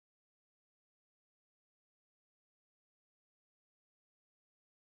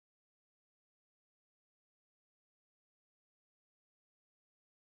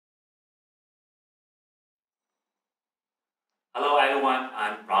Hello everyone,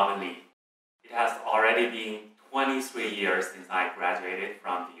 I'm Robin Lee. It has already been 23 years since I graduated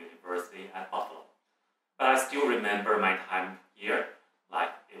from the university at Buffalo, but I still remember my time here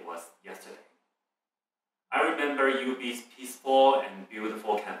like it was yesterday. I remember UB's peaceful and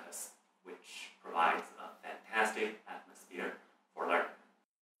beautiful campus, which provides a fantastic atmosphere for learning.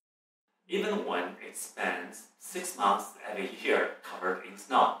 Even when it spends 6 months every year covered in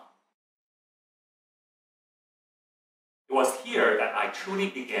snow. It was here that I truly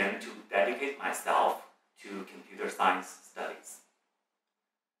began to dedicate myself to computer science studies.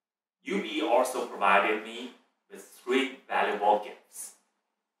 UB also provided me with 3 valuable gifts: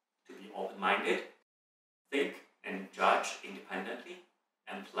 to be open-minded, think and judge independently,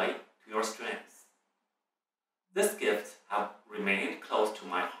 and play to your strengths. These gifts have remained close to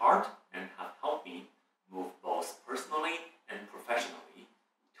my heart and have helped me move both personally and professionally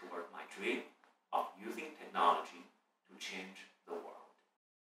toward my dream of using technology to change the world.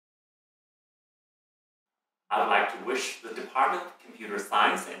 I would like to wish the Department of Computer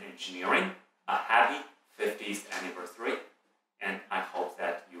Science and Engineering a happy 50th anniversary, and I hope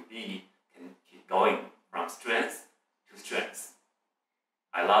that UB can keep going from strength to strength.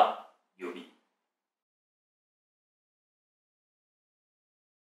 I love